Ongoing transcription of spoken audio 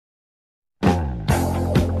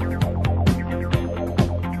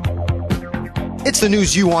It's the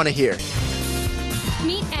news you want to hear.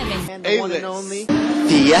 Meet Evan. And the one and only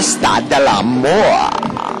Fiesta del Amor.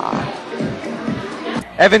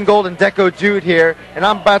 Evan Gold and Deco Jude here, and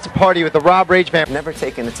I'm about to party with the Rob Rage Band. Never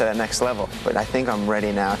taken it to that next level, but I think I'm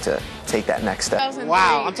ready now to take that next step.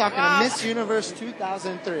 Wow, I'm talking to Miss Universe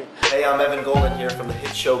 2003. Hey, I'm Evan Golden here from the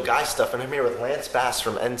hit show Guy Stuff, and I'm here with Lance Bass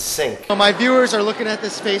from NSYNC. So my viewers are looking at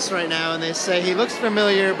this face right now, and they say he looks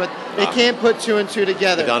familiar, but they can't put two and two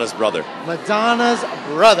together. Madonna's brother. Madonna's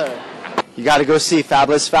brother. You got to go see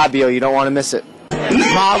Fabulous Fabio. You don't want to miss it.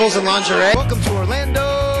 Models and lingerie. Welcome to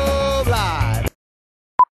Orlando Live.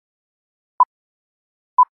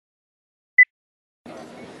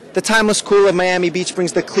 The timeless cool of Miami Beach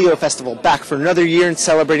brings the Clio Festival back for another year in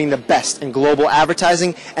celebrating the best in global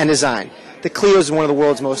advertising and design. The Clio is one of the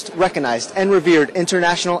world's most recognized and revered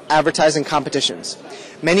international advertising competitions.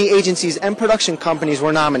 Many agencies and production companies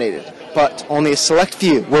were nominated, but only a select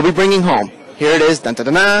few will be bringing home. Here it is, dun dun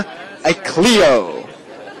dun dun, a Clio.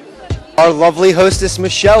 Our lovely hostess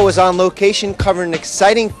Michelle was on location covering an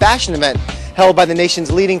exciting fashion event held by the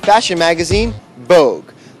nation's leading fashion magazine, Vogue.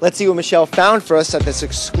 Let's see what Michelle found for us at this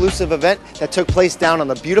exclusive event that took place down on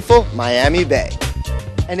the beautiful Miami Bay.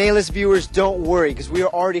 And A-list viewers, don't worry, because we are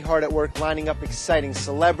already hard at work lining up exciting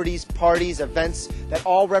celebrities, parties, events that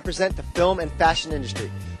all represent the film and fashion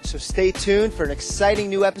industry. So stay tuned for an exciting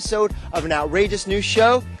new episode of an outrageous new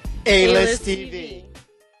show, A-List TV.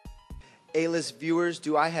 A-list viewers,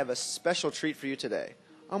 do I have a special treat for you today?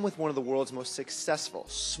 I'm with one of the world's most successful,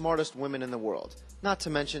 smartest women in the world. Not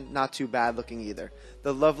to mention, not too bad looking either.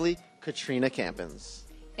 The lovely Katrina Campins.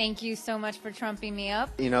 Thank you so much for trumping me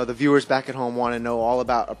up. You know, the viewers back at home want to know all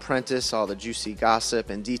about Apprentice, all the juicy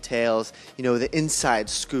gossip and details, you know, the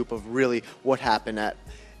inside scoop of really what happened at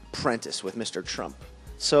Apprentice with Mr. Trump.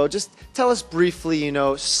 So just tell us briefly, you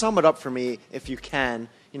know, sum it up for me if you can,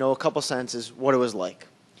 you know, a couple sentences, what it was like.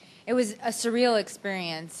 It was a surreal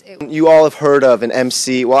experience. You all have heard of an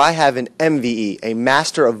MC. Well, I have an MVE, a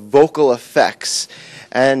Master of Vocal Effects.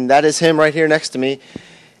 And that is him right here next to me.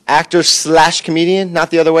 Actor slash comedian,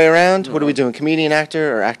 not the other way around. No. What are we doing, comedian,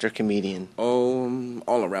 actor, or actor-comedian? Oh,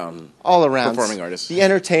 all around. All around. Performing artist. The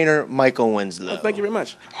entertainer, Michael Winslow. Oh, thank you very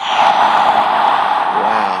much.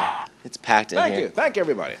 Wow. It's packed in here. Thank you. Thank you,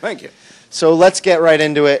 everybody. Thank you. So let's get right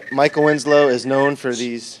into it. Michael Winslow is known for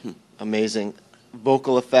these amazing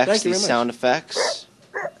vocal effects, these sound effects.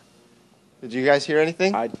 Did you guys hear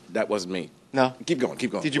anything? That wasn't me. No? Keep going,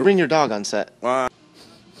 keep going. Did you bring your dog on set?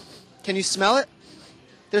 Can you smell it?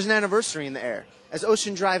 There's an anniversary in the air, as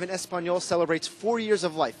Ocean Drive in Espanol celebrates 4 years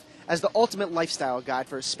of life as the ultimate lifestyle guide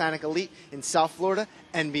for Hispanic elite in South Florida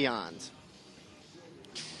and beyond.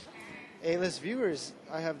 A-list viewers,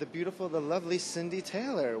 I have the beautiful, the lovely Cindy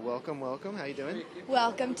Taylor. Welcome, welcome. How you doing?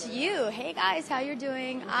 Welcome to you. Hey guys, how you're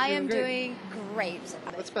doing? I am doing great.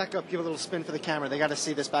 Let's back up, give a little spin for the camera. They got to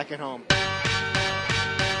see this back at home.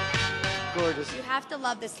 Gorgeous. You have to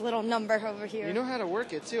love this little number over here. You know how to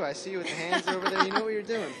work it too. I see you with the hands over there. You know what you're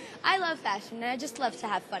doing. I love fashion and I just love to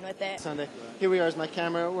have fun with it. Sunday. Here we are as my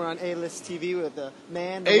camera. We're on A-List TV with the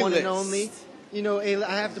man, the one and only. You know,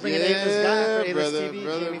 I have to bring an A-list guy for A-List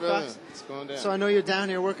TV, Jamie Foxx. It's going down. So I know you're down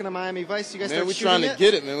here working on Miami Vice. You guys man, start shooting trying to yet?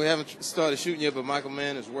 get it, man. We haven't started shooting yet, but Michael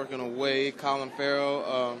Mann is working away. Colin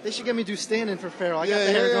Farrell. They should get me do stand-in for Farrell. I got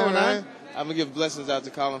the hair going on. I'm going to give blessings out to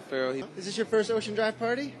Colin Farrell. Is this your first Ocean Drive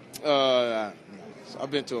party? I've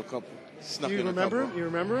been to a couple. Do you remember him? You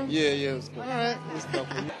remember him? Yeah, it was cool. All right. It was a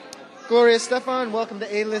couple. Gloria Estefan, welcome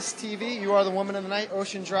to A-List TV. You are the woman of the night,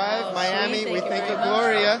 Ocean Drive, Miami. We thank you,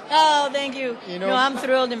 Gloria. Oh, thank you. You know, I'm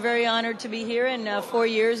thrilled and very honored to be here in 4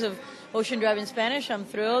 years of Ocean Drive in Spanish. I'm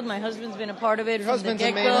thrilled. My husband's been a part of it Your from husband's the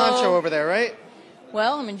the main get-go. honcho over there, right?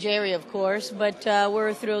 Well, I'm in Jerry, of course, but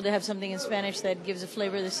we're thrilled to have something in Spanish that gives a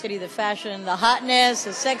flavor of the city, the fashion, the hotness,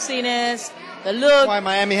 the sexiness, the look. Why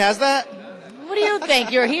Miami has that? What do you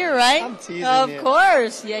think? You're here, right? I'm teasing Of you.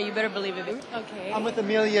 course. Yeah, you better believe it. Okay. I'm with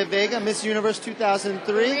Amelia Vega, Miss Universe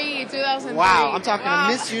 2003. 2003. Wow, I'm talking to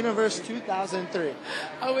Miss Universe 2003.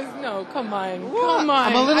 No, come on. Come on.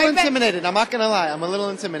 I'm a little intimidated. I'm not going to lie. I'm a little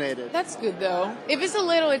intimidated. That's good, though. If it's a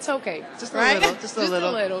little, it's okay. Just a right? little. Just a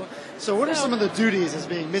little. So what are some of the duties as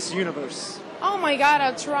being Miss Universe? Oh, my God.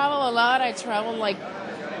 I travel a lot. I travel, like,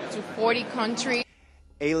 to 40 countries.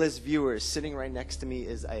 A-list viewers, sitting right next to me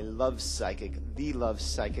is a love psychic, the love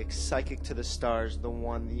psychic, psychic to the stars, the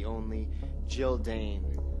one, the only, Jill Dane.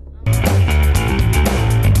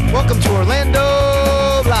 Welcome to Orlando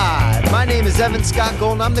Live. My name is Evan Scott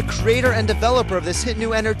Golden. I'm the creator and developer of this hit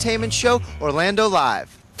new entertainment show, Orlando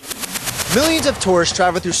Live. Millions of tourists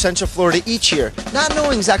travel through Central Florida each year, not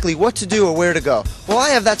knowing exactly what to do or where to go. Well, I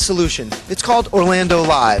have that solution. It's called Orlando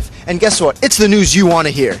Live. And guess what? It's the news you want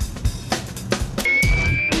to hear.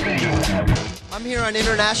 I'm here on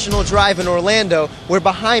International Drive in Orlando, where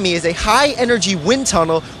behind me is a high-energy wind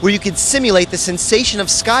tunnel where you can simulate the sensation of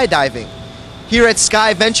skydiving. Here at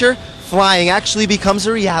Sky Venture, flying actually becomes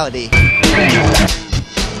a reality.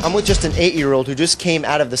 I'm with just an 8-year-old who just came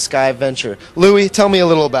out of the Sky Venture. Louie, tell me a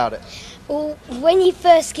little about it. Well, when you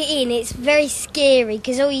first get in, it's very scary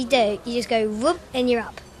because all you do, you just go whoop and you're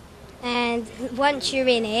up. And once you're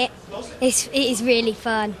in it, it is really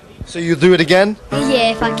fun. So you'll do it again?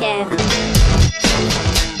 Yeah, if I can.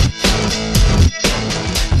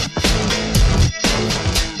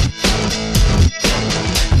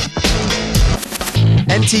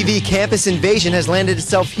 MTV Campus Invasion has landed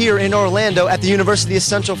itself here in Orlando at the University of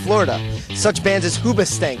Central Florida. Such bands as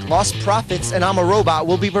Hoobastank, Lost Prophets, and I'm a Robot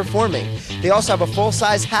will be performing. They also have a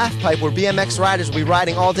full-size half-pipe where BMX riders will be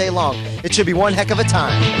riding all day long. It should be one heck of a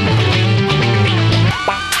time.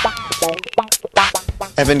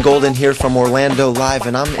 Evan Golden here from Orlando Live,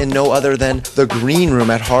 and I'm in no other than the Green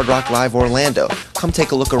Room at Hard Rock Live Orlando. Come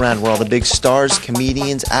take a look around where all the big stars,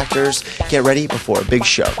 comedians, actors get ready before a big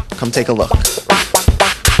show. Come take a look.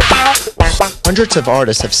 Hundreds of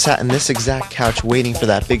artists have sat in this exact couch waiting for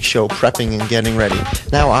that big show, prepping and getting ready.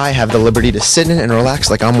 Now I have the liberty to sit in and relax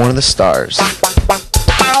like I'm one of the stars.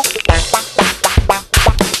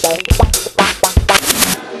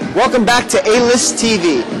 Welcome back to A-List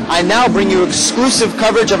TV. I now bring you exclusive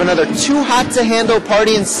coverage of another too hot to handle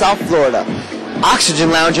party in South Florida.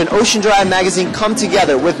 Oxygen Lounge and Ocean Drive Magazine come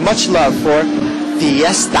together with much love for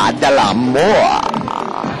Fiesta del Amor.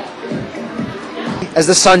 As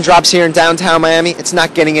the sun drops here in downtown Miami, it's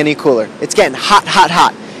not getting any cooler. It's getting hot, hot,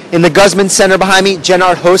 hot. In the Guzman Center behind me, Jen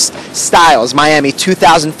Art hosts Styles Miami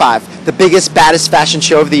 2005, the biggest, baddest fashion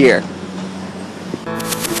show of the year.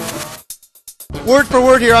 Word for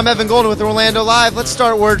word here, I'm Evan Golden with Orlando Live. Let's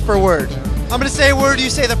start word for word. I'm going to say a word, you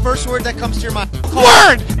say the first word that comes to your mind.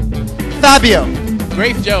 Word! Fabio.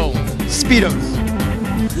 Grace Jones. Speedos.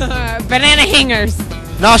 Banana hangers.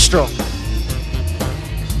 Nostril.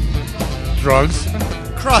 Drugs.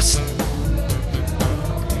 Crust.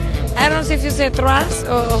 I don't know if you say trust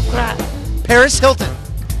or crap. Paris Hilton.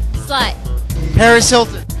 Slut. Paris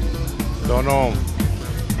Hilton. Don't know.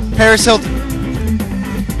 Paris Hilton.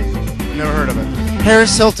 Never heard of it.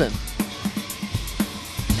 Paris Hilton.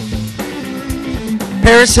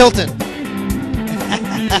 Paris Hilton.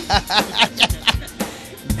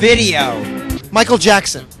 Video. Michael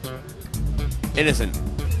Jackson. Innocent.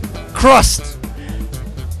 Crust.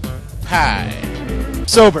 Pie.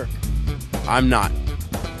 Sober. I'm not.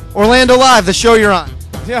 Orlando Live, the show you're on.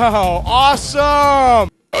 Yo, awesome!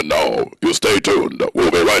 And now, you stay tuned.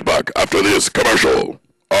 We'll be right back after this commercial.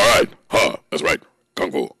 Alright, that's right.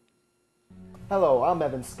 Kung Fu. Hello, I'm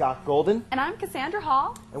Evan Scott Golden. And I'm Cassandra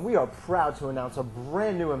Hall. And we are proud to announce a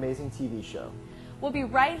brand new amazing TV show. We'll be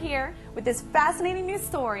right here with this fascinating new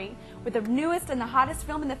story with the newest and the hottest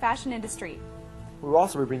film in the fashion industry. We will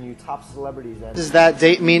also be bringing you top celebrities. Does that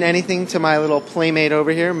date mean anything to my little playmate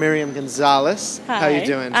over here, Miriam Gonzalez? Hi. How you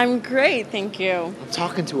doing? I'm great, thank you. I'm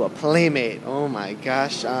talking to a playmate. Oh my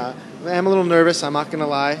gosh. I'm a little nervous, I'm not going to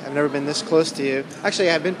lie. I've never been this close to you.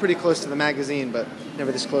 Actually, I've been pretty close to the magazine, but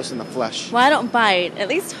never this close in the flesh. Well, I don't bite. At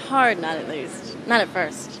least hard, not at least. Not at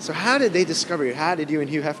first. So how did they discover you? How did you and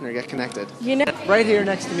Hugh Hefner get connected? You know, Right here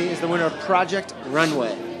next to me is the winner of Project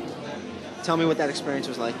Runway. Tell me what that experience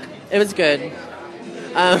was like. It was good.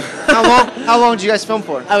 How long did you guys film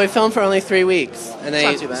for? We filmed for only 3 weeks, and That's they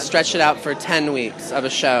not too bad. stretched it out for 10 weeks of a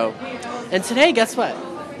show. And today, guess what?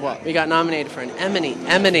 What? We got nominated for an Emmy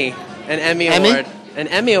Emmy? Award. An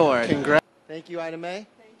Emmy Award. Congrats. Thank you, Ida May.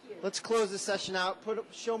 Let's close this session out.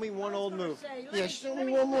 Show me one old move. Yeah, show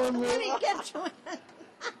me one more move.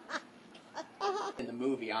 In the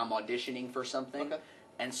movie, I'm auditioning for something,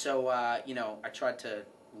 and so I tried to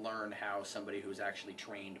learn how somebody who's actually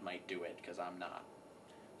trained might do it because I'm not.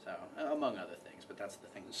 So, among other things, but that's the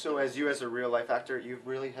thing. So, as a real life actor, you've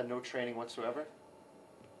really had no training whatsoever?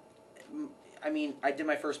 I mean, I did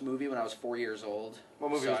my first movie when I was 4 years old. What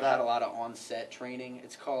movie so was I've that? had a lot of on-set training.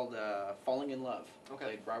 It's called Falling in Love. Okay.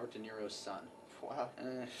 Played Robert De Niro's son. Wow.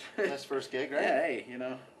 Nice first gig, right? Yeah, hey,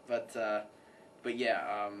 but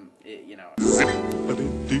yeah,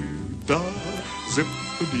 Zippity-dee-da,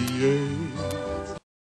 zippity-yay.